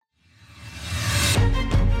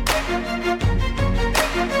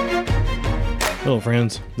Hello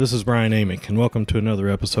friends, this is Brian Amick and welcome to another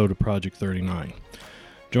episode of Project 39.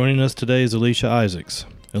 Joining us today is Alicia Isaacs.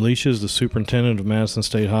 Alicia is the superintendent of Madison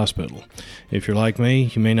State Hospital. If you're like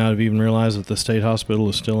me, you may not have even realized that the state hospital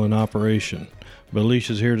is still in operation, but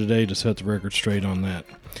Alicia's here today to set the record straight on that.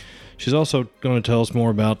 She's also going to tell us more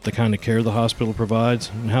about the kind of care the hospital provides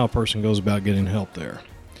and how a person goes about getting help there.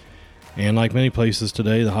 And like many places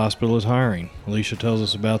today, the hospital is hiring. Alicia tells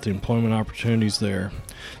us about the employment opportunities there.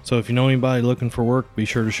 So if you know anybody looking for work, be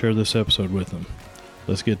sure to share this episode with them.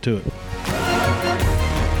 Let's get to it.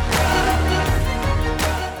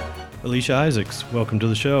 Alicia Isaacs, welcome to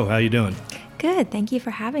the show. How you doing? Good. Thank you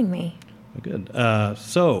for having me. Good.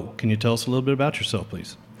 So can you tell us a little bit about yourself,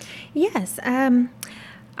 please? Yes.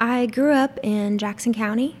 I grew up in Jackson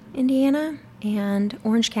County, Indiana, and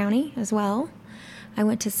Orange County as well. I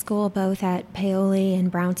went to school both at Paoli and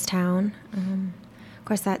Brownstown. Of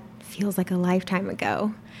course, that feels like a lifetime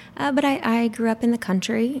ago. But I grew up in the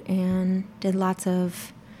country and did lots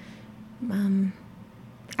of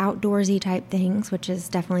outdoorsy type things, which is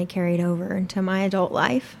definitely carried over into my adult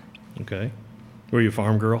life. Okay. Were you a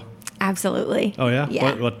farm girl? Absolutely. Oh, yeah?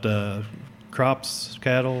 Yeah. What crops,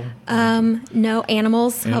 cattle? No,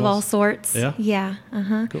 animals of all sorts. Yeah? Yeah.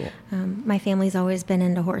 Uh-huh. Cool. My family's always been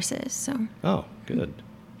into horses, so. Oh, good.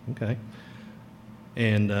 Okay.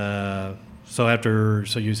 And so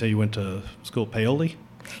you say you went to school at Paoli?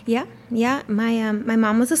 Yeah. My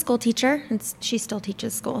mom was a school teacher, and she still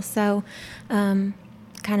teaches school. So, kind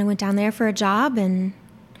of went down there for a job, and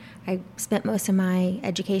I spent most of my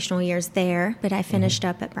educational years there. But I finished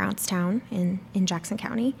up at Brownstown in Jackson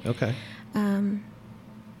County. Okay.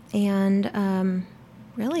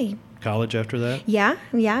 Really. College after that? Yeah.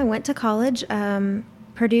 I went to college,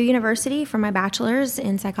 Purdue University for my bachelor's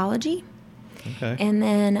in psychology. Okay. And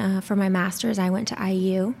then for my master's, I went to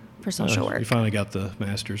IU for social work. You finally got the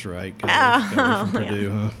master's right. Got from Purdue, yeah.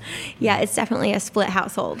 Huh? Yeah, it's definitely a split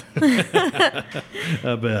household.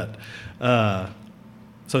 I bet.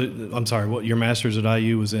 So, I'm sorry, what your master's at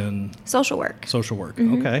IU was in? Social work. Social work.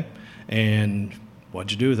 Okay. And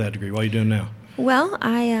what'd you do with that degree? What are you doing now? Well,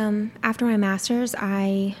 after my master's,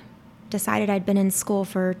 I decided I'd been in school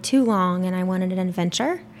for too long and I wanted an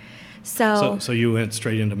adventure. So you went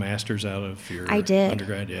straight into master's out of your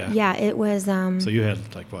undergrad? Yeah. Yeah, it was. So you had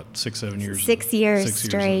 6-7 years? 6 years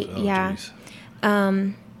straight, yeah.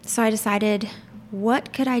 So I decided,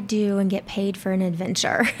 what could I do and get paid for an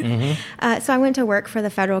adventure? So I went to work for the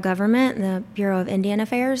federal government, the Bureau of Indian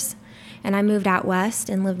Affairs, and I moved out west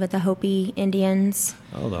and lived with the Hopi Indians.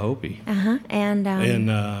 Oh, the Hopi. And in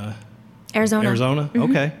Arizona. Arizona?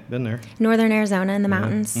 Okay, been there. Northern Arizona in the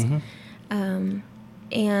mountains.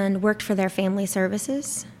 And worked for their family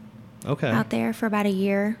services. Okay. Out there for about a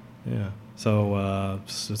year. Yeah. So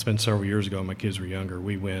it's been several years ago. My kids were younger.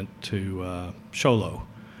 We went to Sholo,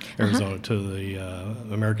 Arizona, to the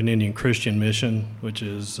American Indian Christian Mission, which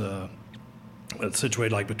is it's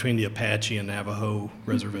situated between the Apache and Navajo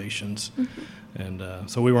reservations. And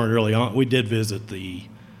so we weren't really on. We did visit we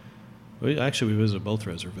visited both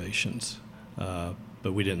reservations,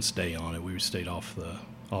 but we didn't stay on it. We stayed off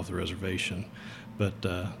the reservation. But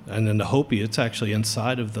and then the Hopi, it's actually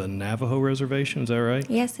inside of the Navajo reservation. Is that right?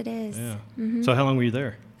 Yes, it is. Yeah. So how long were you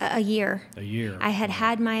there? A year. A year. I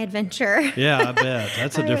had my adventure. Yeah, I bet.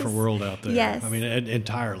 That's a different world out there. Yes. I mean,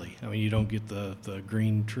 entirely. I mean, you don't get the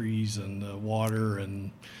green trees and the water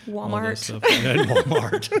and Walmart. All that stuff. And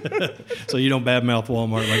Walmart. So you don't badmouth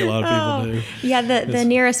Walmart like a lot of people do. Yeah, the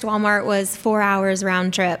nearest Walmart was 4 hours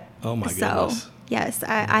round trip. Oh, my goodness. So, yes,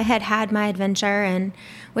 I had my adventure and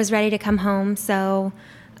was ready to come home. So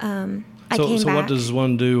I came back. So what does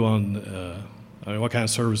one do on... what kind of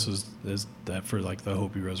services is that for the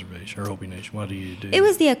Hopi Reservation or Hopi Nation? What do you do? It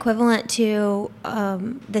was the equivalent to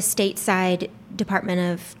the stateside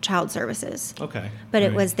Department of Child Services. Okay. But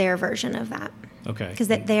it was their version of that. Okay. Because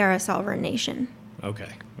they are a sovereign nation.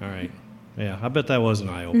 Okay. All right. Yeah, I bet that was an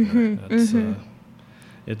eye-opener.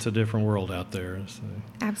 It's a different world out there. So.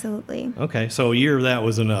 Absolutely. Okay, so a year of that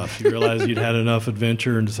was enough. You realized you'd had enough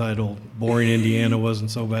adventure and decided, boring Indiana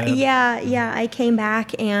wasn't so bad? Yeah. I came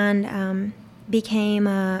back and... became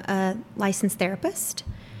a licensed therapist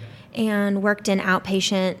and worked in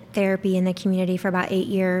outpatient therapy in the community for about 8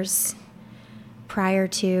 years prior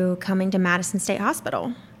to coming to Madison State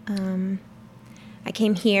Hospital. I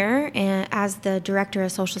came here as the director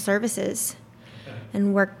of social services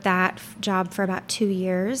and worked that job for about 2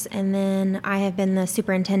 years, and then I have been the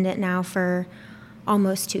superintendent now for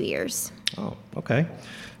almost 2 years. Oh, okay.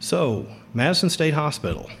 So, Madison State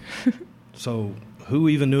Hospital. So, who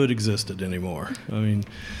even knew it existed anymore? I mean,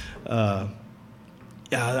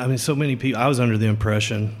 so many people. I was under the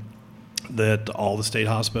impression that all the state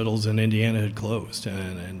hospitals in Indiana had closed,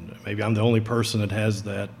 and maybe I'm the only person that has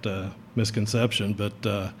that misconception, but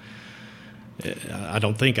I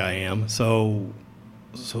don't think I am. So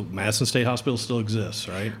Madison State Hospital still exists,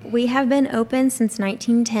 right? We have been open since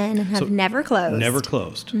 1910 and have never closed. Never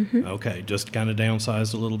closed. Mm-hmm. Okay, just kind of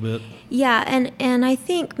downsized a little bit. Yeah, and I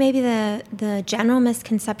think maybe the general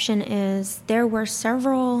misconception is there were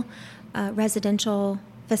several residential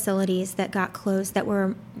facilities that got closed that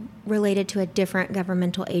were related to a different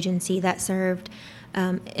governmental agency that served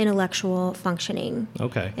intellectual functioning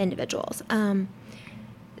individuals.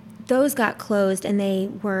 Those got closed, and they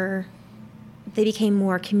became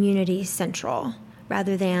more community central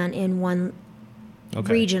rather than in one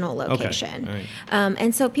regional location. Okay. Right.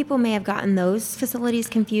 And so people may have gotten those facilities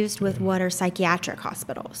confused with what are psychiatric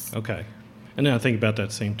hospitals. Okay. And then I think about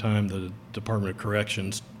that same time, the Department of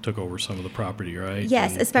Corrections took over some of the property, right?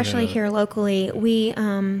 Yes, especially here locally. We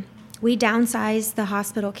downsized the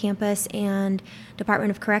hospital campus, and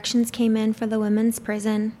Department of Corrections came in for the women's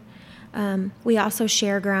prison. We also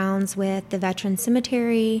share grounds with the Veterans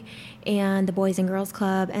Cemetery and the Boys and Girls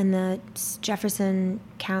Club and the Jefferson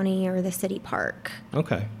County or the City Park.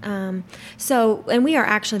 Okay. And we are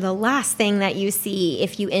actually the last thing that you see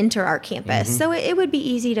if you enter our campus. Mm-hmm. So it would be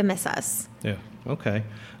easy to miss us. Yeah. Okay.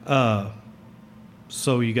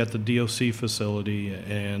 So you got the DOC facility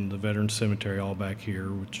and the Veterans Cemetery all back here,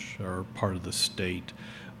 which are part of the state.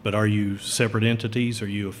 But are you separate entities? Are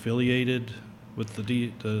you affiliated with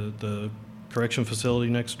the correction facility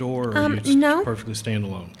next door, or are you no. perfectly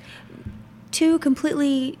standalone? Two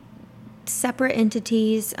completely separate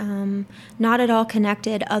entities, not at all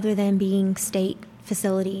connected other than being state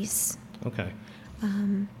facilities. Okay.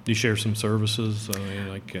 Do you share some services? I mean,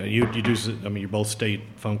 like you do. I mean, you're both state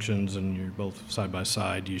functions, and you're both side by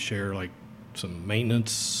side. Do you share like some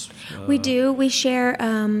maintenance? We do. We share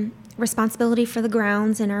responsibility for the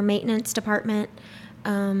grounds in our maintenance department.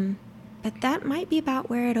 But that might be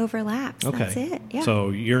about where it overlaps. Okay. That's it. Yeah.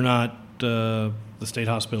 So you're not the state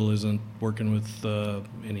hospital isn't working with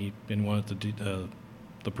anyone at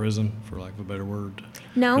the prison, for lack of a better word.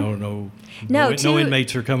 No. No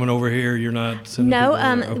inmates are coming over here. You're not sending people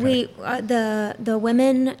over. We the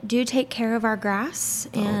women do take care of our grass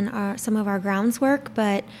and some of our grounds work,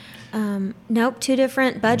 but nope. Two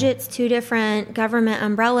different budgets, two different government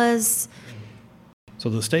umbrellas. So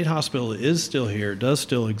the state hospital is still here, does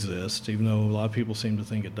still exist, even though a lot of people seem to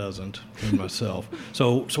think it doesn't, including myself.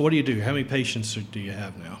 So what do you do? How many patients do you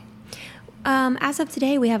have now? As of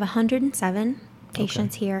today, we have 107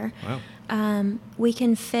 patients here. Wow. We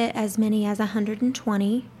can fit as many as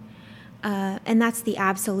 120, and that's the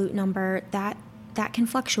absolute number. That can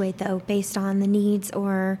fluctuate, though, based on the needs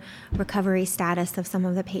or recovery status of some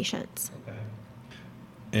of the patients. Okay.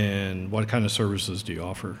 And what kind of services do you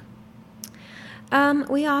offer?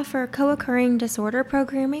 We offer co-occurring disorder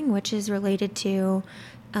programming, which is related to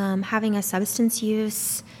having a substance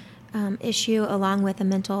use issue along with a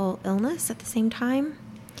mental illness at the same time.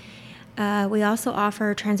 We also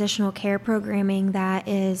offer transitional care programming that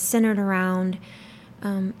is centered around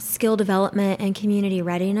skill development and community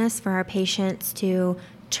readiness for our patients to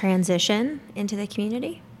transition into the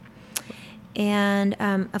community. And,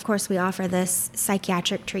 of course, we offer this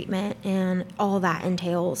psychiatric treatment, and all that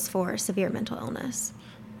entails for severe mental illness.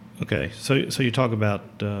 Okay, so you talk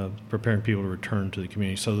about preparing people to return to the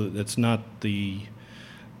community. So that's not the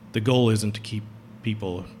goal isn't to keep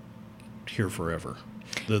people here forever.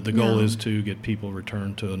 The goal is to get people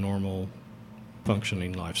returned to a normal,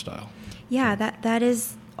 functioning lifestyle. Yeah, that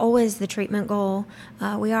is always the treatment goal.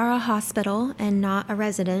 We are a hospital and not a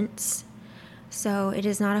residence. So it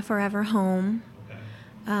is not a forever home. Okay.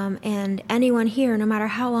 And anyone here, no matter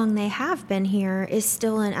how long they have been here, is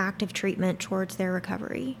still in active treatment towards their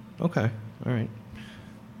recovery. Okay. All right.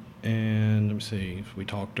 And let me see. We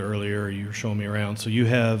talked earlier. You were showing me around. So you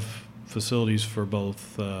have facilities for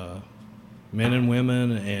both men and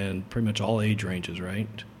women and pretty much all age ranges, right?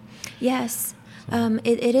 Yes.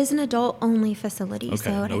 It is an adult-only facility. Okay.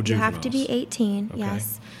 So No you have to be 18. Okay.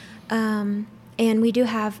 Yes. And we do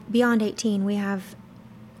have, beyond 18, we have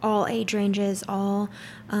all age ranges, all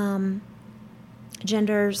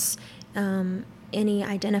genders, any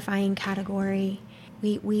identifying category.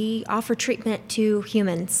 We offer treatment to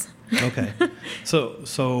humans. Okay.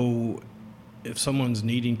 So if someone's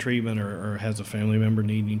needing treatment or has a family member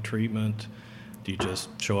needing treatment, do you just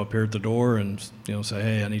show up here at the door and say,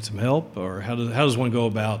 hey, I need some help? Or how does one go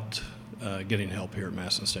about getting help here at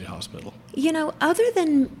Madison State Hospital? Other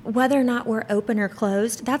than whether or not we're open or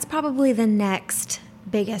closed, that's probably the next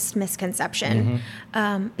biggest misconception,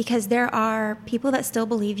 because there are people that still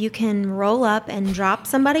believe you can roll up and drop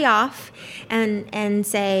somebody off and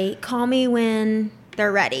say, call me when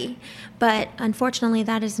they're ready. But unfortunately,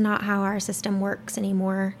 that is not how our system works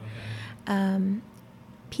anymore.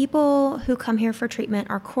 People who come here for treatment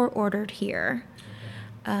are court-ordered here,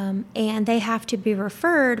 and they have to be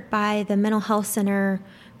referred by the mental health center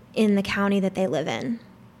in the county that they live in.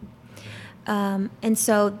 And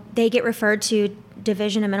so they get referred to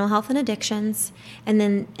Division of Mental Health and Addictions, and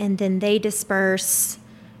then they disperse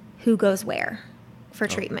who goes where for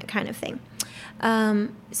treatment, kind of thing.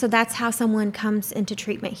 So that's how someone comes into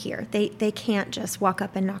treatment here. They can't just walk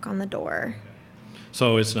up and knock on the door.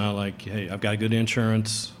 So it's not like, hey, I've got good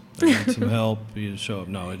insurance, I need some help, you show up.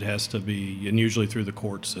 No, it has to be, and usually through the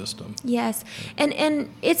court system. Yes, and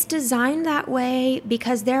it's designed that way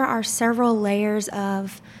because there are several layers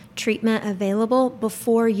of treatment available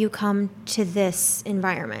before you come to this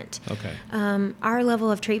environment. Okay. Our level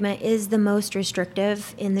of treatment is the most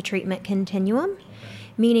restrictive in the treatment continuum,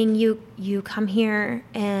 meaning you come here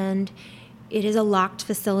and it is a locked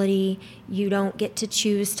facility. You don't get to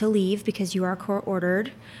choose to leave because you are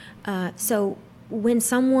court-ordered. So when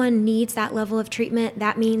someone needs that level of treatment,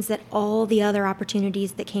 that means that all the other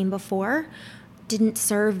opportunities that came before didn't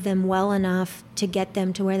serve them well enough to get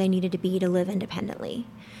them to where they needed to be to live independently.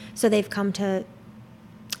 So they've come to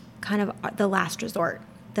kind of the last resort,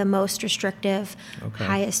 the most restrictive,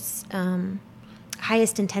 highest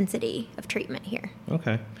intensity of treatment here.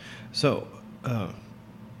 Okay. So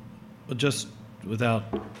just without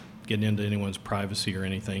getting into anyone's privacy or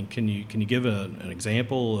anything, can you give an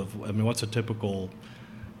example of, what's a typical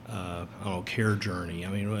care journey?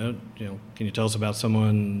 Can you tell us about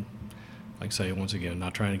someone, like say, once again,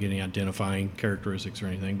 not trying to get any identifying characteristics or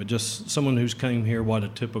anything, but just someone who's came here, what a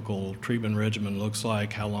typical treatment regimen looks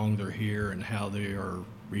like, how long they're here, and how they are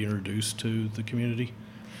reintroduced to the community?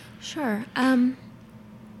 Sure.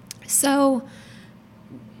 So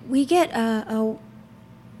we get a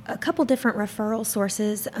couple different referral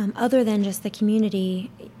sources other than just the community.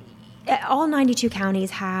 All 92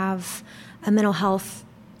 counties have a mental health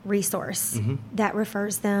resource that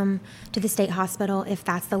refers them to the state hospital if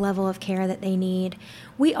that's the level of care that they need.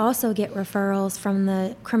 We also get referrals from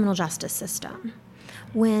the criminal justice system.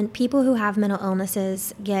 When people who have mental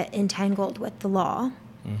illnesses get entangled with the law,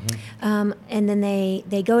 and then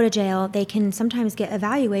they go to jail, they can sometimes get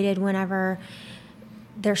evaluated whenever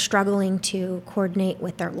they're struggling to coordinate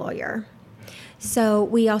with their lawyer. So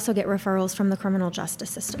we also get referrals from the criminal justice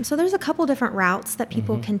system. So there's a couple different routes that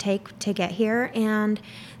people can take to get here, and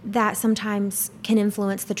that sometimes can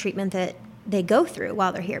influence the treatment that they go through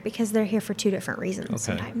while they're here, because they're here for two different reasons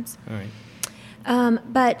sometimes. All right.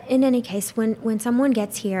 But in any case, when someone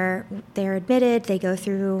gets here, they're admitted, they go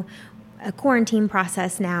through a quarantine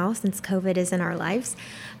process now, since COVID is in our lives,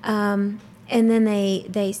 and then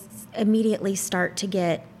they immediately start to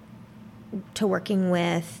get to working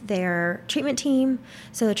with their treatment team.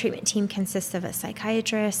 So the treatment team consists of a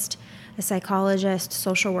psychiatrist, a psychologist,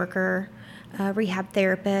 social worker, a rehab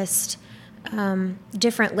therapist,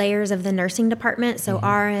 different layers of the nursing department, so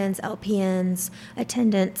RNs, LPNs,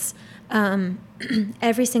 attendants.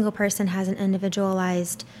 Every single person has an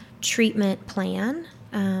individualized treatment plan,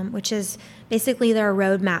 which is basically their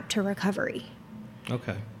roadmap to recovery.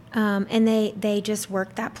 Okay. And they just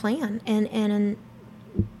work that plan, and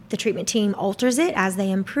the treatment team alters it as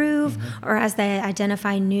they improve or as they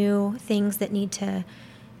identify new things that need to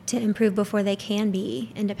improve before they can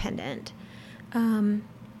be independent.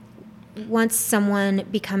 Once someone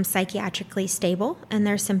becomes psychiatrically stable and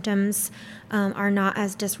their symptoms are not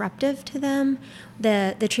as disruptive to them,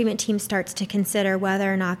 the treatment team starts to consider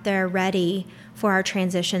whether or not they're ready for our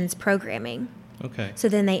transitions programming. Okay. So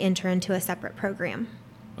then they enter into a separate program.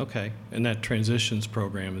 Okay. And that transitions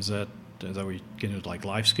program, is that where you get into like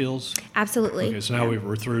life skills? Absolutely. Okay, so now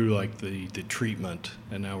we're through like the treatment,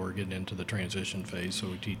 and now we're getting into the transition phase. So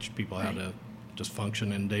we teach people how to just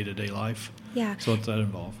function in day-to-day life. Yeah. So what's that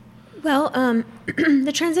involve? Well,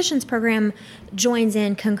 the transitions program joins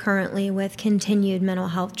in concurrently with continued mental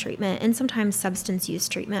health treatment and sometimes substance use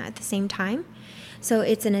treatment at the same time. So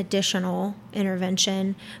it's an additional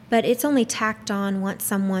intervention, but it's only tacked on once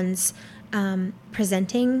someone's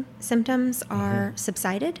presenting symptoms are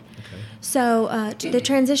subsided. Okay. So the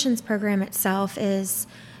transitions program itself is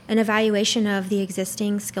an evaluation of the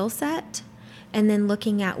existing skill set, and then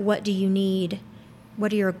looking at what do you need,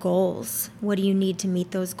 what are your goals, what do you need to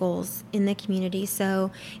meet those goals in the community.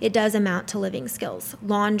 So it does amount to living skills: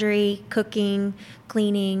 laundry, cooking,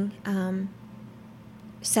 cleaning,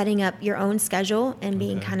 setting up your own schedule and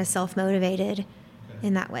being kind of self-motivated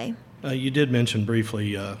in that way. You did mention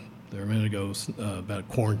briefly there a minute ago about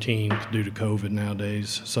quarantine due to COVID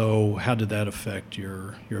nowadays. So how did that affect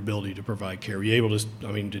your ability to provide care? Were you able to,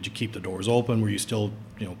 did you keep the doors open? Were you still,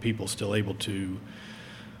 people still able to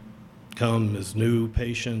come as new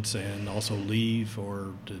patients and also leave,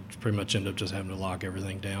 or did you pretty much end up just having to lock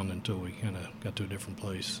everything down until we kind of got to a different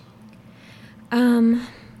place?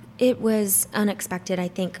 It was unexpected, I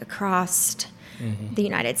think, across the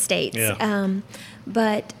United States. Yeah.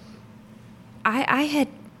 But I had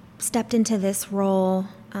stepped into this role,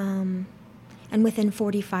 and within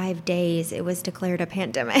 45 days, it was declared a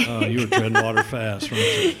pandemic. Oh, you were treading water fast,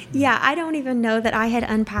 weren't you? Yeah, I don't even know that I had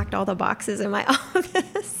unpacked all the boxes in my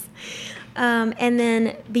office. And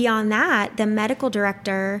then beyond that, the medical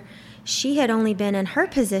director, she had only been in her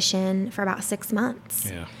position for about 6 months.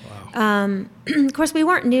 Yeah, wow. Of course, we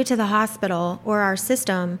weren't new to the hospital or our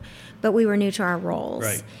system, but we were new to our roles.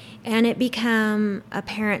 Right. And it became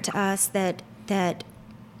apparent to us that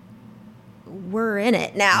we're in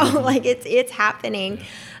it now. Like it's happening.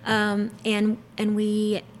 Yeah. And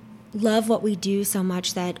we love what we do so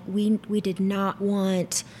much that we did not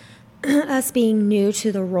want us being new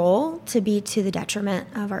to the role to be to the detriment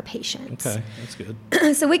of our patients. Okay, that's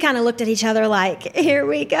good. So we kind of looked at each other like, here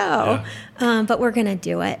we go. Yeah. But we're going to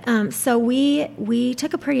do it. So we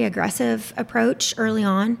took a pretty aggressive approach early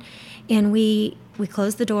on, and we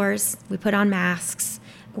closed the doors, we put on masks,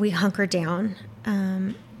 we hunkered down.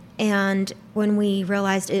 And when we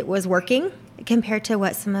realized it was working compared to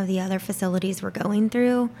what some of the other facilities were going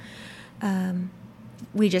through,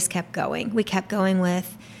 we just kept going. We kept going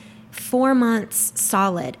with 4 months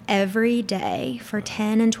solid every day for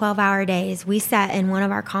 10 and 12-hour days. We sat in one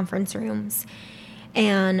of our conference rooms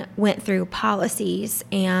and went through policies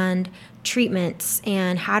and treatments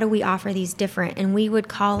and how do we offer these different. And we would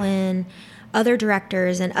call in other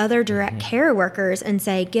directors and other direct care workers and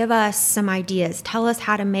say, give us some ideas. Tell us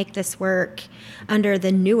how to make this work under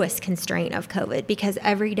the newest constraint of COVID, because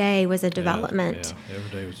every day was a development. Yeah,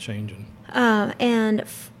 every day was changing.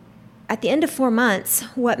 At the end of 4 months,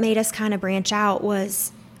 what made us kind of branch out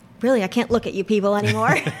was, really, I can't look at you people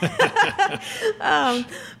anymore.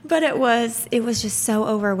 But it was just so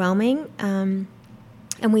overwhelming. And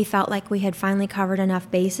we felt like we had finally covered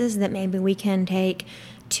enough bases that maybe we can take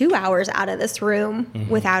 2 hours out of this room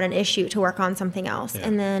without an issue to work on something else. Yeah.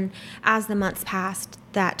 And then as the months passed,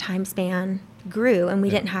 that time span grew and we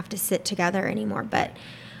didn't have to sit together anymore. But,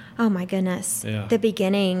 oh my goodness, the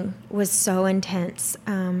beginning was so intense.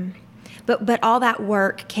 But all that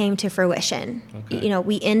work came to fruition. Okay.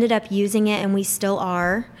 We ended up using it, and we still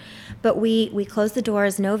are. But we closed the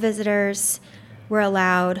doors. No visitors were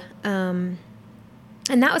allowed. And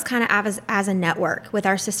that was kind of as a network with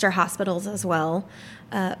our sister hospitals as well,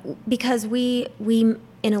 because we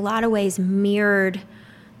in a lot of ways mirrored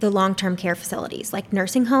the long-term care facilities, like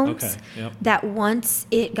nursing homes. Okay. Yep. That once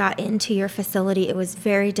it got into your facility, it was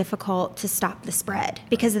very difficult to stop the spread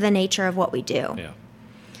because of the nature of what we do. Yeah.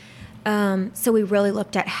 So we really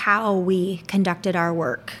looked at how we conducted our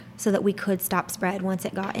work so that we could stop spread once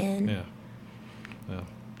it got in. Yeah.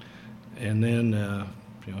 And then,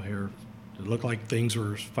 here it looked like things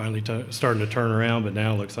were finally starting to turn around, but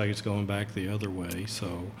now it looks like it's going back the other way.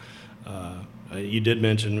 So you did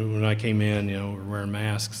mention when I came in, we're wearing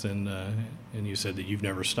masks, and you said that you've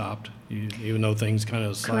never stopped. Even though things kind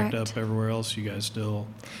of slacked up everywhere else, you guys still...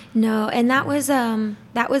 No, and that was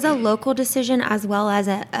a local decision as well as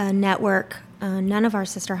a network. None of our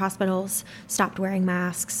sister hospitals stopped wearing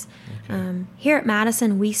masks. Okay. Here at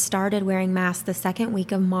Madison, we started wearing masks the second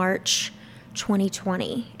week of March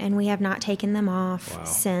 2020, and we have not taken them off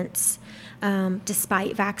since,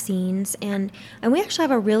 despite vaccines. And we actually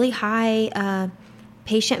have a really high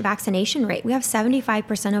patient vaccination rate. We have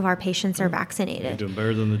 75% of our patients are vaccinated. You're doing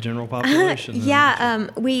better than the general population. Yeah,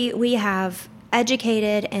 we have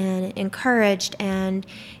educated and encouraged and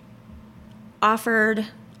offered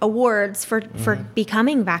awards for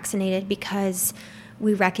becoming vaccinated because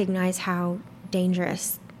we recognize how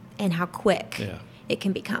dangerous and how quick it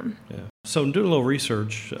can become. Yeah. So I'm doing a little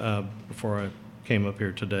research before I came up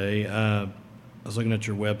here today. I was looking at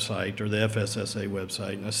your website, or the FSSA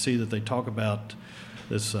website, and I see that they talk about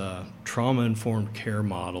this trauma-informed care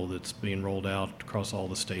model that's being rolled out across all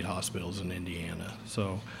the state hospitals in Indiana.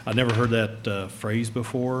 So I'd never heard that phrase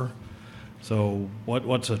before. So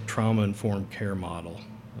what's a trauma-informed care model?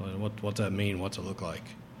 What's that mean? What's it look like?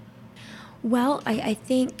 Well, I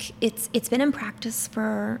think it's been in practice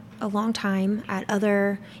for a long time in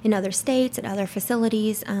other states, at other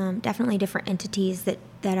facilities, definitely different entities that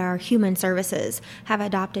are human services have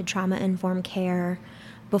adopted trauma-informed care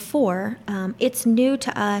before. It's new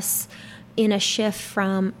to us in a shift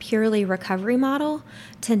from purely recovery model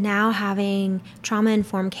to now having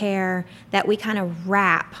trauma-informed care that we kind of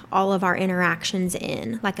wrap all of our interactions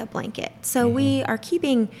in like a blanket. So we are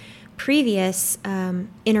keeping previous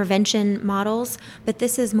intervention models, but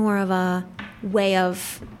this is more of a way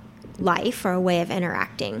of life or a way of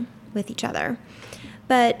interacting with each other.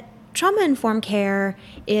 But trauma-informed care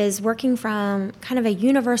is working from kind of a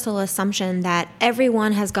universal assumption that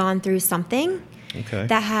everyone has gone through something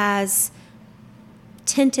that has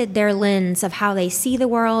tinted their lens of how they see the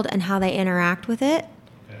world and how they interact with it.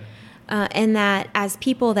 And that as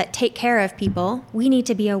people that take care of people, we need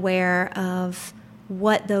to be aware of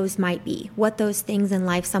what those might be, what those things in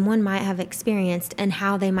life someone might have experienced and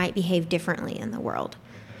how they might behave differently in the world.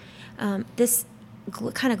 This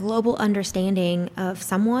kind of global understanding of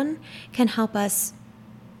someone can help us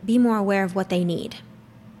be more aware of what they need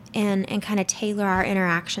and kind of tailor our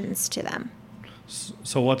interactions to them.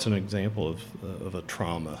 So what's an example of a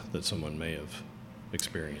trauma that someone may have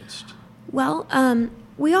experienced? Well,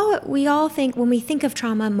 we all think, when we think of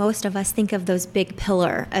trauma, most of us think of those big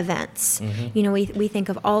pillar events. You know, we think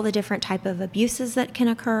of all the different type of abuses that can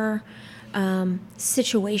occur,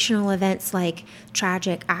 situational events like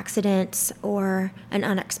tragic accidents or an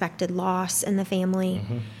unexpected loss in the family.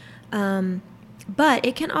 But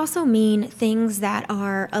it can also mean things that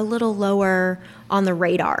are a little lower on the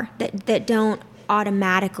radar, that don't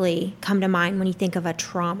automatically come to mind when you think of a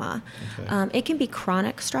trauma. It can be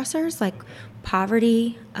chronic stressors like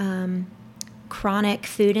poverty, chronic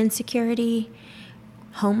food insecurity,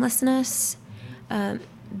 homelessness.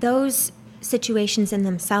 Those situations in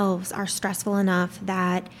themselves are stressful enough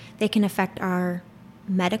that they can affect our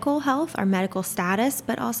medical health, our medical status,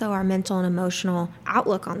 but also our mental and emotional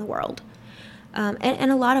outlook on the world.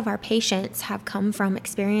 And a lot of our patients have come from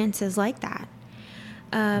experiences like that.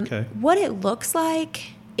 What it looks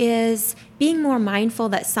like is being more mindful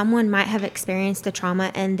that someone might have experienced a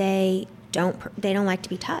trauma and they don't like to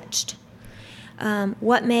be touched.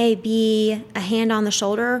 What may be a hand on the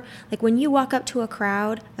shoulder, like when you walk up to a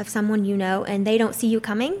crowd of someone you know and they don't see you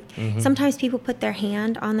coming, sometimes people put their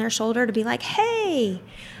hand on their shoulder to be like, hey,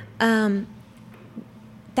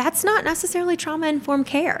 that's not necessarily trauma-informed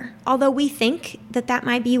care, although we think that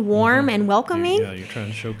might be warm and welcoming. You're trying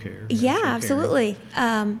to show care. Absolutely.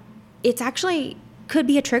 It's actually could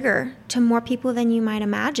be a trigger to more people than you might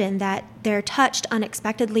imagine, that they're touched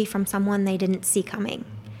unexpectedly from someone they didn't see coming.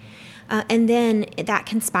 And then that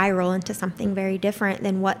can spiral into something very different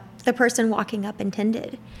than what the person walking up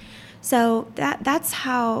intended. So that's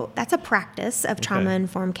a practice of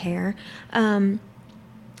trauma-informed care.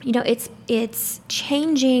 You know, it's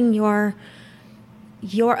changing your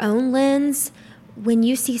own lens when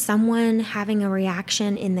you see someone having a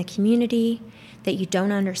reaction in the community that you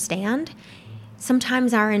don't understand.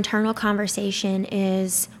 Sometimes our internal conversation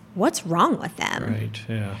is, what's wrong with them? Right,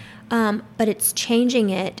 yeah. But it's changing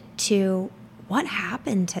it to, what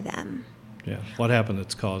happened to them? Yeah, what happened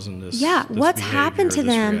that's causing this? Yeah, this what's behavior, happened to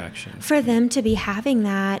this them reaction? For them to be having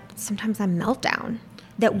that, sometimes a meltdown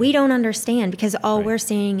that we don't understand, because all we're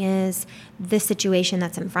seeing is the situation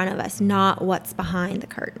that's in front of us, not what's behind the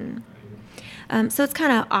curtain. So it's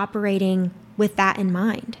kind of operating with that in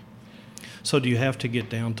mind. So do you have to get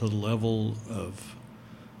down to the level of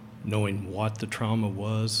knowing what the trauma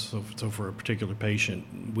was? So for a particular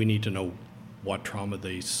patient, we need to know what trauma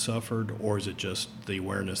they suffered, or is it just the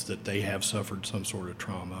awareness that they have suffered some sort of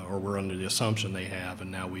trauma, or we're under the assumption they have,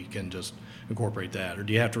 and now we can just incorporate that? Or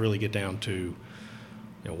do you have to really get down to,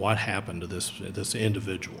 what happened to this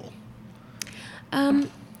individual?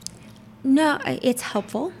 No, it's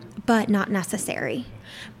helpful, but not necessary.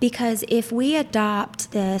 Because if we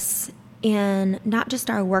adopt this in not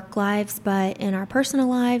just our work lives, but in our personal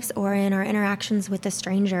lives or in our interactions with a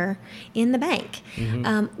stranger in the bank,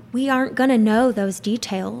 we aren't going to know those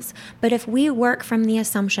details. But if we work from the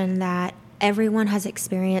assumption that everyone has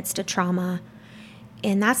experienced a trauma,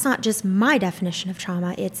 and that's not just my definition of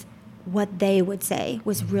trauma, it's what they would say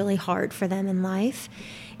was really hard for them in life.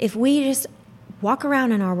 If we just walk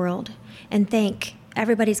around in our world and think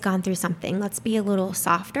everybody's gone through something, let's be a little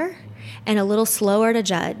softer and a little slower to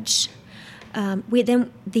judge.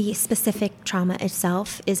 Then the specific trauma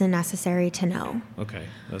itself isn't necessary to know. Okay,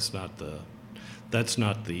 that's not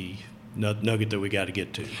the nugget that we got to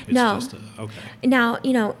get to. It's no. Okay. Now,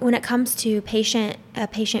 when it comes to a patient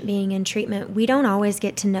being in treatment, we don't always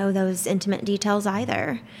get to know those intimate details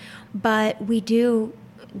either. But we do,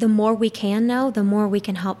 the more we can know, the more we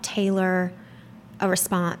can help tailor a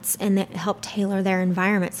response and help tailor their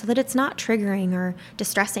environment so that it's not triggering or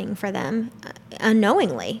distressing for them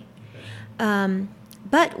unknowingly.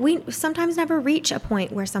 But we sometimes never reach a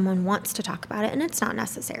point where someone wants to talk about it, and it's not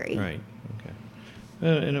necessary. Right. Okay.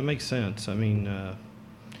 And it makes sense. I mean,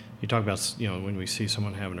 you talk about, when we see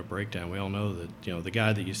someone having a breakdown, we all know that, the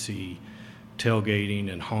guy that you see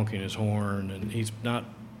tailgating and honking his horn, and he's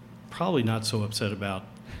probably not so upset about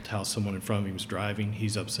how someone in front of him is driving.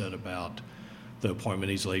 He's upset about the appointment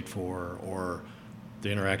he's late for, or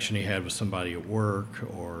the interaction he had with somebody at work,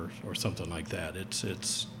 or something like that.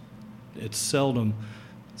 It's seldom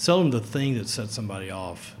the thing that sets somebody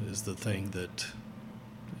off is the thing that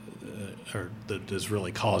that is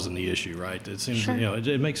really causing the issue, right? It seems, Sure.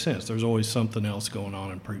 It makes sense. There's always something else going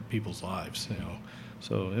on in people's lives,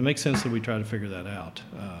 So it makes sense that we try to figure that out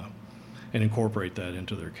and incorporate that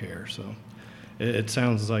into their care. So it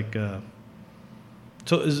sounds like.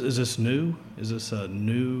 So is this new? Is this a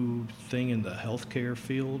new thing in the healthcare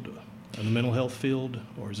field, in the mental health field,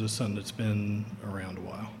 or is this something that's been around a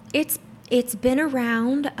while? It's been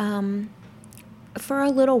around for a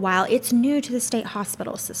little while. It's new to the state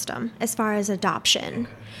hospital system as far as adoption,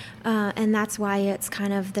 and that's why it's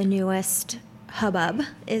kind of the newest hubbub,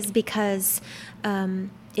 is because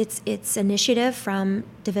it's initiative from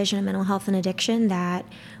Division of Mental Health and Addiction that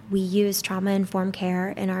we use trauma-informed care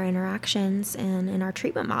in our interactions and in our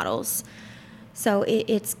treatment models. So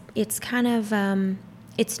it's kind of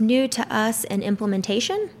it's new to us in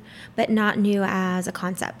implementation, but not new as a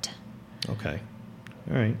concept. Okay.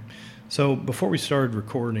 All right. So before we started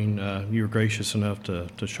recording, you were gracious enough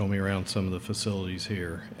to show me around some of the facilities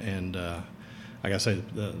here. And like I say,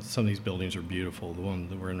 some of these buildings are beautiful. The one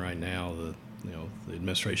that we're in right now, the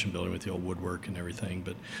administration building with the old woodwork and everything.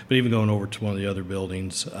 But even going over to one of the other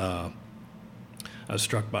buildings, I was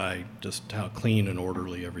struck by just how clean and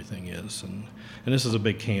orderly everything is. And this is a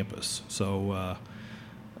big campus. So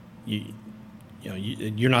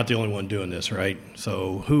you're not the only one doing this, right?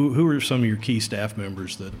 So who are some of your key staff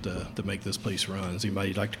members that make this place run? Is anybody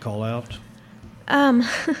you'd like to call out? That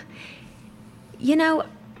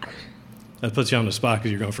puts you on the spot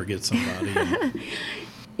because you're going to forget somebody.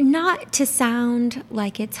 Not to sound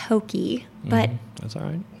like it's hokey, but that's all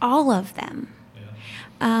right. All of them.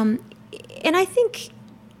 Yeah. And I think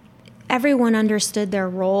everyone understood their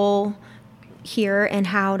role here and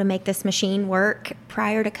how to make this machine work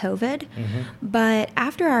prior to COVID. But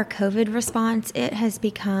after our COVID response, it has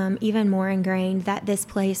become even more ingrained that this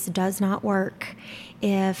place does not work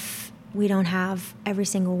if we don't have every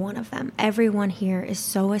single one of them. Everyone here is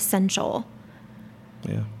so essential.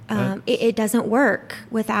 Yeah. It doesn't work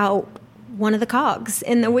without one of the cogs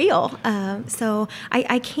in the wheel. So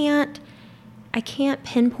I can't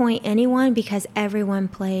pinpoint anyone because everyone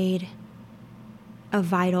played a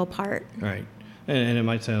vital part. Right. And it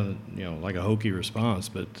might sound, like a hokey response,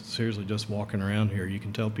 but seriously, just walking around here, you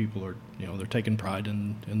can tell people are, they're taking pride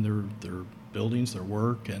in their buildings, their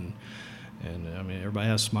work, and I mean, everybody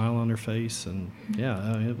has a smile on their face, and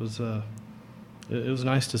it was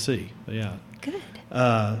nice to see. But yeah. Good.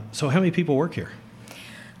 So how many people work here?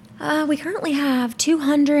 We currently have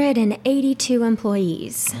 282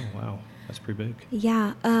 employees. Oh, wow. That's pretty big.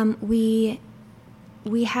 Yeah.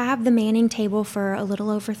 We have the manning table for a little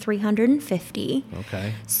over 350.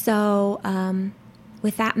 Okay. So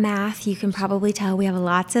with that math, you can probably tell we have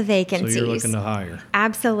lots of vacancies. So you're looking to hire?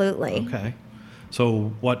 Absolutely. Okay.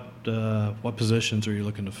 So what positions are you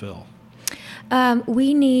looking to fill?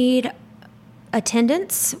 We need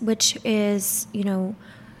attendance, which is,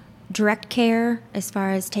 direct care as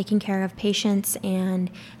far as taking care of patients and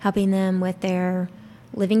helping them with their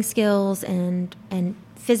living skills and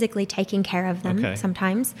physically taking care of them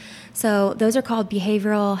sometimes. So those are called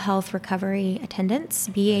behavioral health recovery attendants,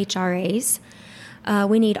 BHRAs.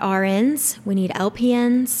 We need RNs. We need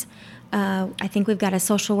LPNs. I think we've got a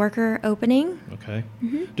social worker opening. Okay.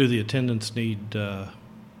 Do the attendants need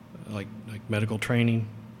like medical training?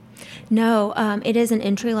 No, it is an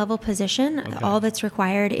entry-level position. Okay. All that's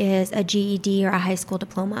required is a GED or a high school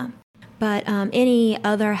diploma. But any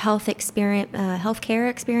other healthcare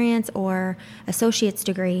experience or associate's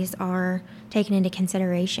degrees are taken into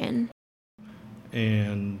consideration.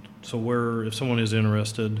 And so if someone is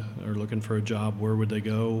interested or looking for a job, where would they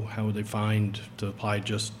go? How would they find to apply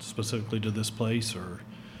just specifically to this place? Or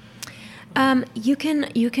you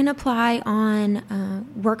can apply on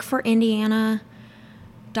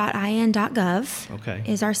workforindiana.in.gov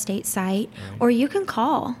is our state site. Right. Or you can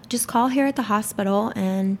just call here at the hospital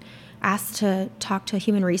and ask to talk to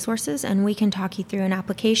Human Resources, and we can talk you through an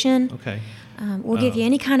application. Okay. We'll give you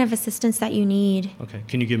any kind of assistance that you need. Okay.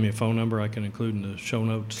 Can you give me a phone number I can include in the show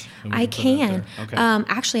notes? I can. Okay.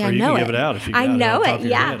 Actually, or I know it. You can give it out if you got I know it. it,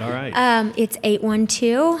 yeah. All right. It's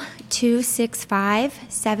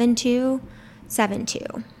 812-265-7200.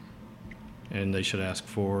 772. And they should ask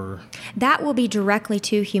for? That will be directly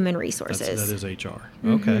to Human Resources. That is HR.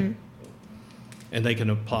 Okay. And they can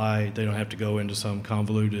apply, they don't have to go into some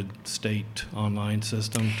convoluted state online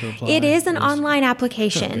system to apply? It is an online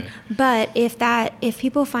application, but if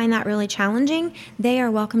people find that really challenging, they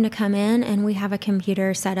are welcome to come in, and we have a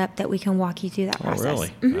computer set up that we can walk you through that process. Oh,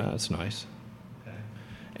 really? That's nice. Okay.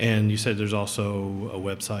 And you said there's also a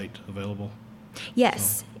website available?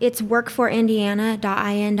 Yes, it's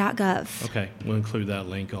workforindiana.in.gov. Okay, we'll include that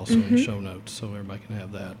link also in the show notes so everybody can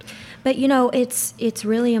have that. But it's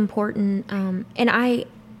really important, and I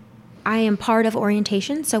am part of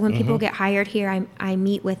orientation. So when people get hired here, I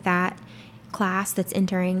meet with that class that's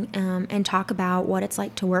entering and talk about what it's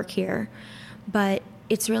like to work here. But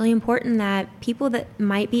it's really important that people that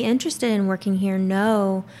might be interested in working here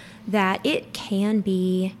know that it can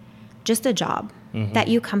be just a job. That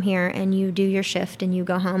you come here and you do your shift and you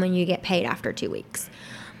go home and you get paid after 2 weeks.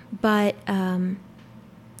 But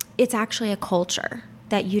it's actually a culture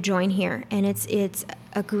that you join here, and it's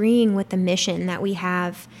agreeing with the mission that we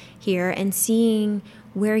have here and seeing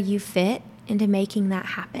where you fit into making that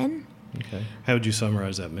happen. Okay. How would you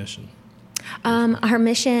summarize that mission? Our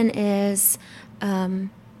mission is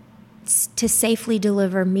to safely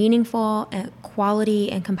deliver meaningful,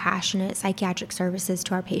 quality, and compassionate psychiatric services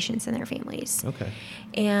to our patients and their families. Okay.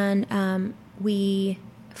 And we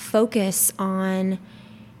focus on,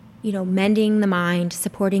 mending the mind,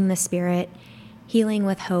 supporting the spirit, healing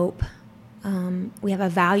with hope. We have a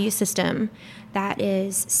value system that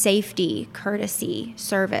is safety, courtesy,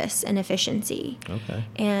 service, and efficiency. Okay.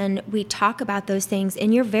 And we talk about those things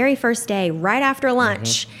in your very first day, right after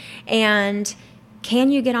lunch. And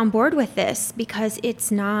can you get on board with this? Because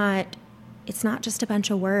it's not just a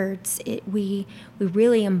bunch of words. We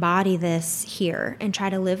really embody this here and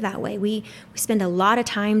try to live that way. We spend a lot of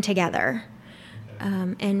time together,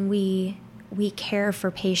 and we care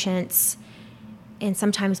for patients and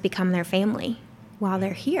sometimes become their family while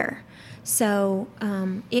they're here. So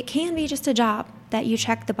it can be just a job that you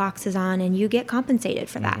check the boxes on and you get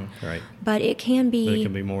compensated for that. Right. But it can be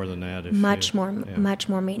more than that. Much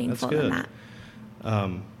more meaningful than that.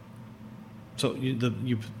 So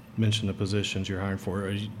you mentioned the positions you're hiring for.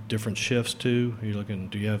 Are you different shifts too? Are you looking?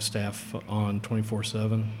 Do you have staff on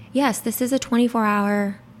 24/7? Yes, this is a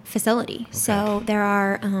 24-hour facility. Okay. So there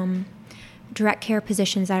are direct care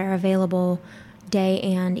positions that are available day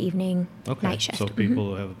and evening, night shift. So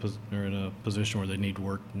people are in a position where they need to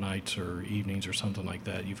work nights or evenings or something like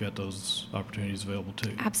that. You've got those opportunities available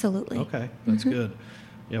too. Absolutely. Okay, that's good.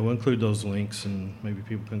 Yeah, we'll include those links and maybe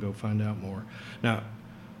people can go find out more. Now,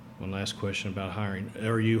 one last question about hiring.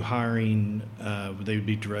 Are you hiring, would they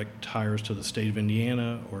be direct hires to the state of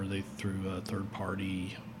Indiana, or are they through a third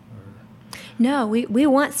party? No, we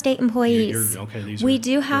want state employees. We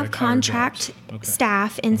do have contract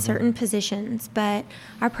staff in certain positions, but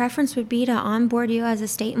our preference would be to onboard you as a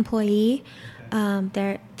state employee.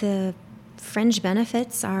 The fringe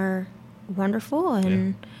benefits are wonderful,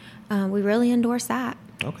 and we really endorse that.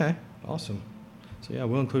 Okay, awesome. So yeah,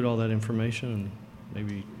 we'll include all that information, and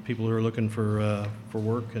maybe people who are looking for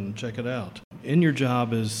work can check it out. In your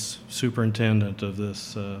job as superintendent of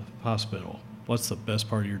this hospital, what's the best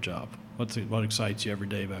part of your job? What excites you every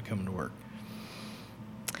day about coming to work?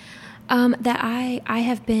 That I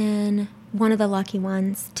have been one of the lucky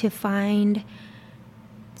ones to find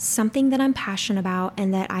something that I'm passionate about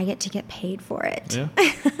and that I get to get paid for it. Yeah.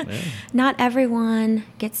 Not everyone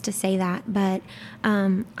gets to say that, but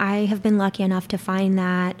I have been lucky enough to find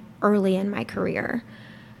that early in my career.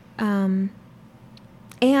 And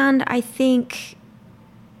I think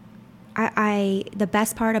the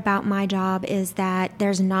best part about my job is that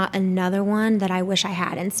there's not another one that I wish I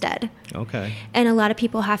had instead. Okay. And a lot of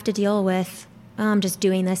people have to deal with, I'm just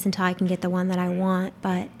doing this until I can get the one that I want,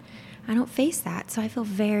 but I don't face that, so I feel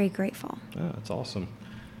very grateful. Oh, that's awesome.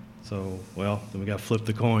 So, then we got to flip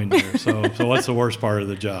the coin there. So what's the worst part of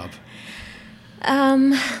the job?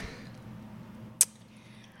 I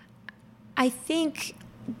think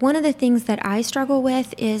one of the things that I struggle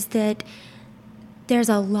with is that there's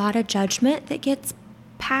a lot of judgment that gets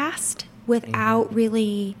passed without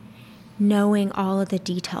really knowing all of the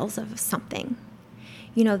details of something.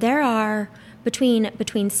 There are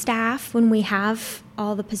between staff, when we have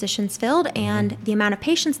all the positions filled, and the amount of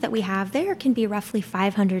patients that we have, there can be roughly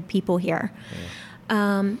 500 people here.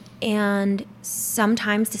 And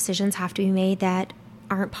sometimes decisions have to be made that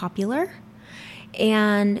aren't popular,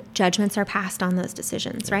 and judgments are passed on those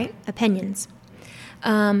decisions, right? Opinions.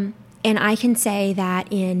 And I can say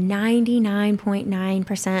that in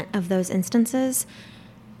 99.9% of those instances,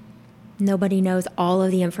 Nobody knows all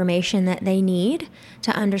of the information that they need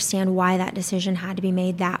to understand why that decision had to be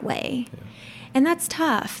made that way. Yeah. And that's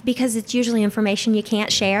tough because it's usually information you can't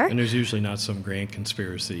share. And there's usually not some grand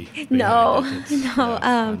conspiracy. No.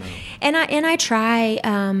 Yeah, and I try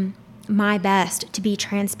my best to be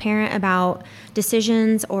transparent about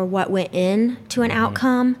decisions or what went into an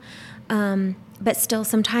outcome. But still,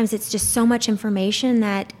 sometimes it's just so much information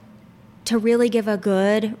that to really give a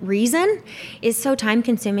good reason is so time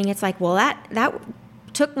consuming. It's like, well, that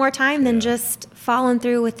took more time than just following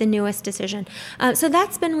through with the newest decision. So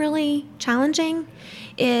that's been really challenging.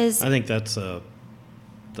 I think that's a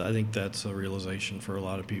realization for a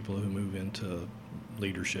lot of people who move into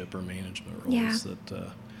leadership or management roles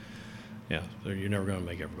that you're never going to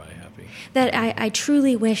make everybody happy. That I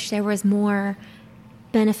truly wish there was more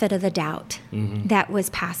benefit of the doubt that was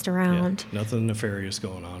passed around. Yeah, nothing nefarious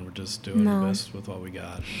going on. We're just doing the best with what we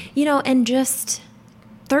got. And just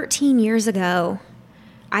 13 years ago,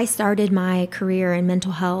 I started my career in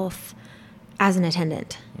mental health as an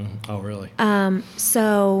attendant. Oh, really?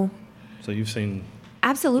 So you've seen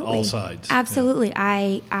absolutely all sides. Absolutely.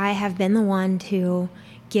 Yeah. I have been the one to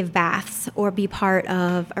give baths or be part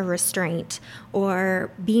of a restraint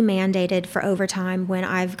or be mandated for overtime when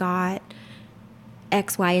I've got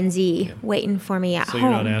X, Y, and Z waiting for me at home to do. So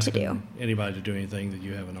you're not asking anybody to do anything that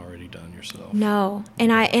you haven't already done yourself. No,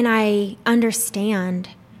 and I understand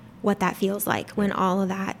what that feels like when all of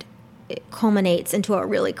that culminates into a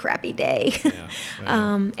really crappy day.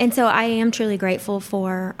 And so I am truly grateful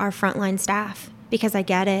for our frontline staff because I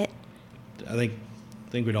get it. I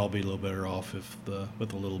think we'd all be a little better off with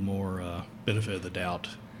a little more benefit of the doubt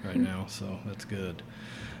right now. So that's good.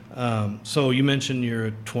 So you mentioned you're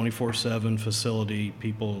a 24/7 facility,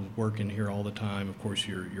 people working here all the time. Of course,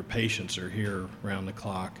 your patients are here around the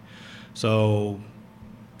clock. So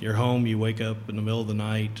you're home, you wake up in the middle of the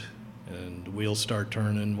night, and the wheels start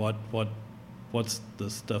turning. What's the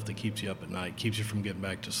stuff that keeps you up at night, keeps you from getting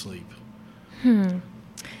back to sleep?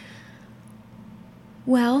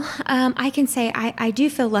 Well, I can say I do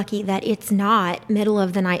feel lucky that it's not middle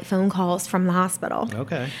of the night phone calls from the hospital.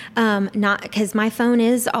 Okay. Not because my phone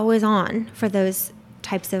is always on for those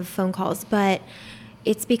types of phone calls, but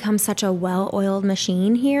it's become such a well-oiled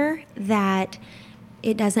machine here that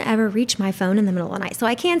it doesn't ever reach my phone in the middle of the night. So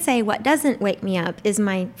I can say what doesn't wake me up is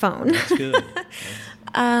my phone. That's good.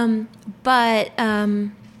 But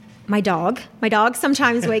my dog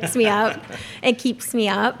sometimes wakes me up and keeps me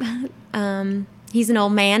up. He's an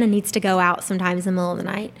old man and needs to go out sometimes in the middle of the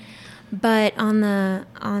night. But on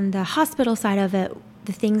the hospital side of it,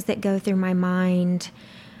 the things that go through my mind,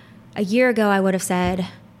 a year ago I would have said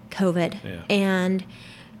COVID and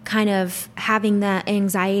kind of having that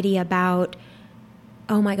anxiety about,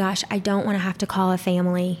 oh my gosh, I don't want to have to call a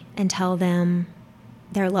family and tell them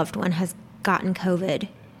their loved one has gotten COVID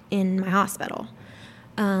in my hospital.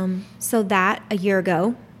 So that a year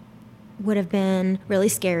ago would have been really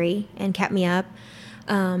scary and kept me up.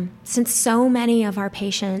 Since so many of our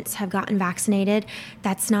patients have gotten vaccinated,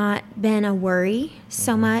 that's not been a worry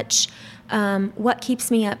so much. What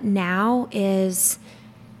keeps me up now is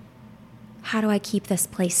how do I keep this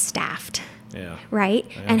place staffed? Yeah. Right?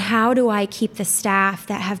 Yeah. And how do I keep the staff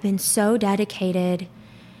that have been so dedicated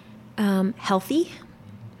healthy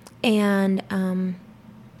and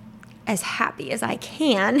as happy as I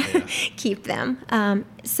can keep them.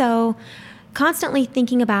 So constantly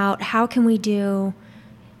thinking about how can we do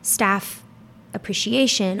staff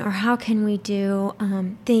appreciation or how can we do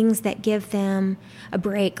things that give them a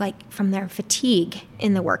break, like from their fatigue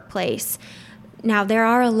in the workplace. Now, there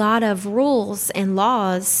are a lot of rules and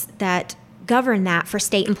laws that govern that for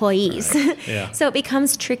state employees. Right. Yeah. So it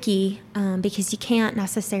becomes tricky because you can't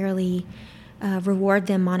necessarily reward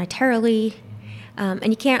them monetarily. And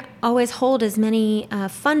you can't always hold as many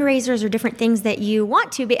fundraisers or different things that you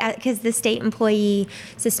want to because the state employee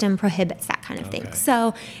system prohibits that kind of thing.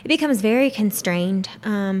 So it becomes very constrained.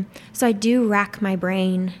 So I do rack my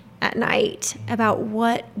brain at night about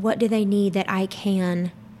what do they need that I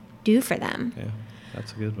can do for them. Yeah,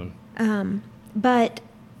 that's a good one. But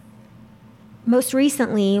most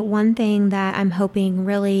recently, one thing that I'm hoping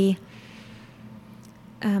really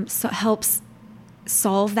helps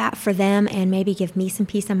solve that for them and maybe give me some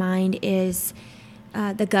peace of mind is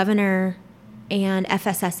the governor and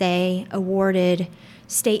FSSA awarded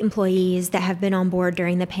state employees that have been on board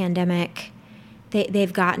during the pandemic.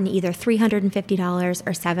 They've gotten either $350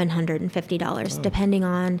 or $750, depending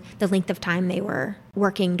on the length of time they were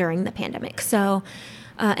working during the pandemic. So,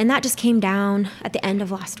 and that just came down at the end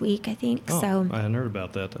of last week, I think. Oh, so I hadn't heard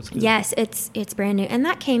about that. That's good. Yes, it's brand new, and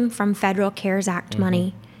that came from federal CARES Act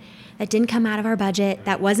money That didn't come out of our budget.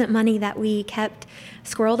 That wasn't money that we kept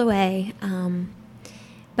squirreled away.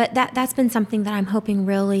 But that's been something that I'm hoping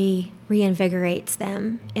really reinvigorates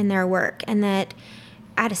them in their work, and that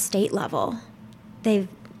at a state level, they've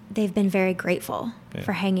been very grateful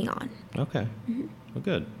for hanging on. Okay. Mm-hmm. Well,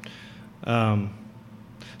 good.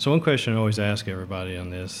 So one question I always ask everybody on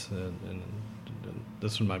this, and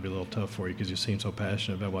this one might be a little tough for you because you seem so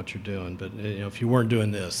passionate about what you're doing, but if you weren't doing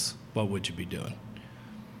this, what would you be doing?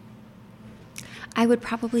 I would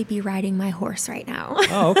probably be riding my horse right now.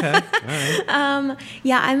 Oh, okay. All right.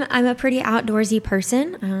 Yeah, I'm a pretty outdoorsy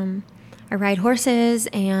person. I ride horses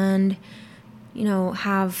and,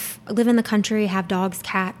 live in the country, have dogs,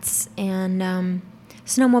 cats, and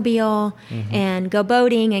snowmobile, and go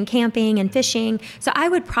boating and camping and fishing. So I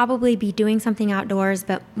would probably be doing something outdoors,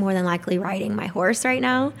 but more than likely riding my horse right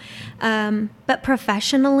now. But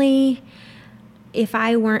professionally, if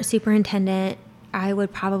I weren't superintendent, I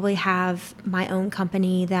would probably have my own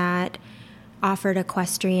company that offered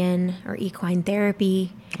equestrian or equine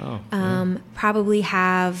therapy. Probably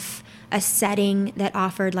have a setting that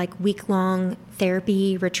offered like week-long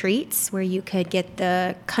therapy retreats where you could get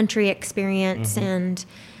the country experience and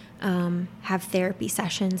have therapy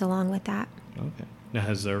sessions along with that. Okay. Now,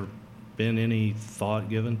 has there been any thought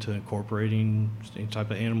given to incorporating any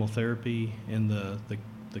type of animal therapy in the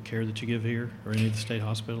care that you give here or any of the state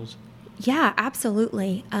hospitals? Yeah,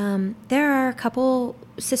 absolutely. There are a couple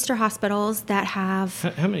sister hospitals that have...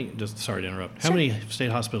 How many, sorry to interrupt, how many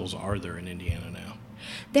state hospitals are there in Indiana now?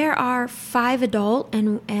 There are 5 adult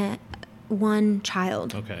and 1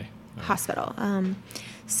 child hospital.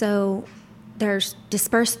 So there's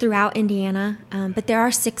dispersed throughout Indiana, but there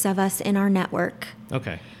are 6 of us in our network.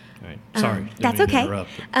 Okay. All right. Sorry. That's okay.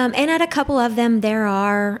 And at a couple of them, there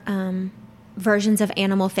are... versions of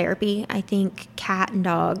animal therapy. I think cat and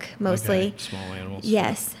dog mostly. Okay. Small animals.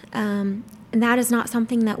 Yes. And that is not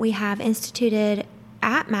something that we have instituted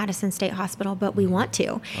at Madison State Hospital, but we want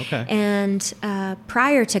to. Okay. And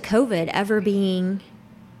prior to COVID ever being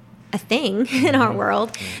a thing in our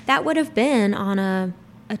world, that would have been on a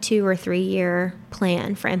 2 or 3 year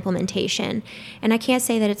plan for implementation. And I can't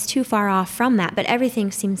say that it's too far off from that, but everything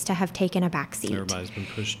seems to have taken a backseat. Everybody's been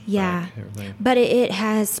pushed back. Everything. But it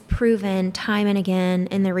has proven time and again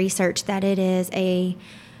in the research that it is a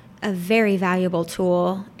very valuable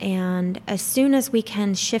tool. And as soon as we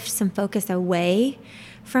can shift some focus away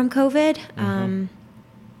from COVID,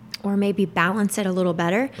 or maybe balance it a little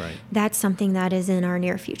better, that's something that is in our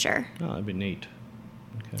near future. Oh, that'd be neat.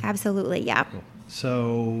 Okay. Absolutely, yeah. Cool.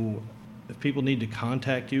 So if people need to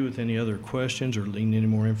contact you with any other questions or need any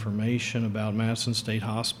more information about Madison State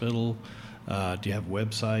Hospital, do you have a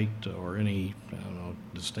website or any, I don't know,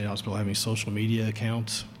 does State Hospital have any social media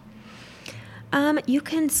accounts? You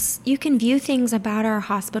can view things about our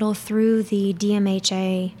hospital through the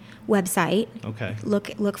DMHA website. Okay.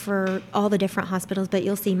 Look for all the different hospitals, but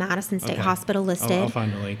you'll see Madison State Hospital listed. I'll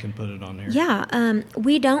find the link and put it on there. Yeah.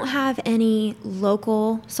 We don't have any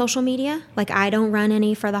local social media. Like I don't run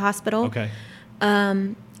any for the hospital. Okay.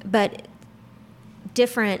 But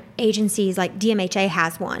different agencies like DMHA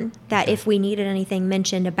has one that if we needed anything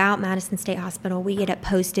mentioned about Madison State Hospital, we get it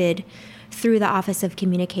posted through the Office of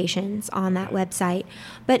Communications on that website.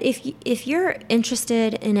 But if you're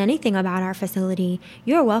interested in anything about our facility,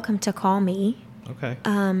 you're welcome to call me. Okay.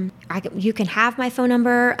 You can have my phone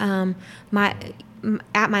number.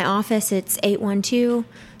 At my office, it's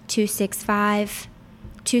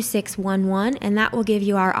 812-265-2611, and that will give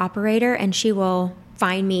you our operator, and she will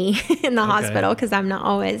find me in the hospital because I'm not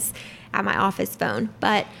always at my office phone.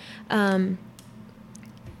 But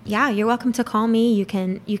yeah, you're welcome to call me. You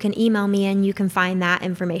can email me, and you can find that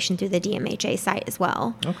information through the DMHA site as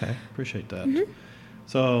well. Okay, appreciate that.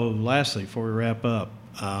 So lastly, before we wrap up,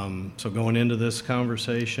 so going into this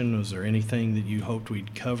conversation, was there anything that you hoped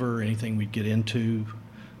we'd cover, anything we'd get into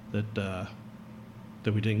that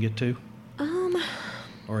we didn't get to?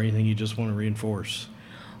 Or anything you just want to reinforce?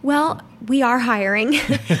 Well, we are hiring.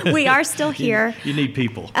 We are still here. You need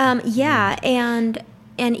people. Yeah, and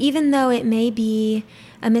even though it may be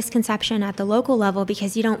a misconception at the local level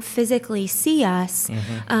because you don't physically see us,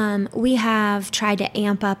 we have tried to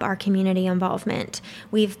amp up our community involvement.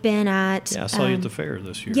 We've been at... Yeah, I saw you at the fair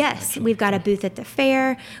this year. Yes, actually. We've got a booth at the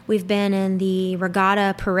fair. We've been in the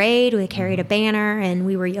regatta parade. We carried a banner, and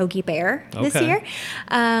we were Yogi Bear this year.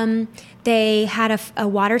 They had a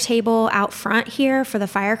water table out front here for the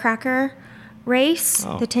firecracker race,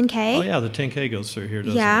 the 10K. Oh, yeah, the 10K goes through here,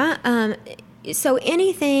 doesn't it? So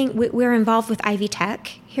anything, we're involved with Ivy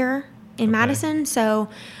Tech here in Madison. So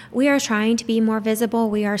we are trying to be more visible.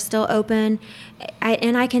 We are still open.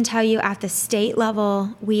 And I can tell you at the state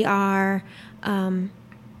level, we are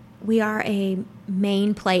a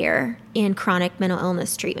main player in chronic mental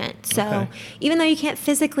illness treatment. So even though you can't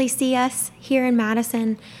physically see us here in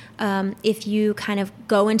Madison, if you kind of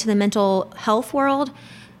go into the mental health world,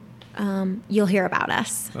 you'll hear about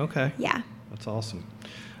us. Okay. Yeah. That's awesome.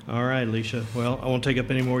 All right, Alicia. Well, I won't take up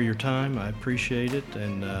any more of your time. I appreciate it,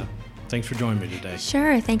 and thanks for joining me today.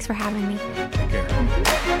 Sure. Thanks for having me. Take care.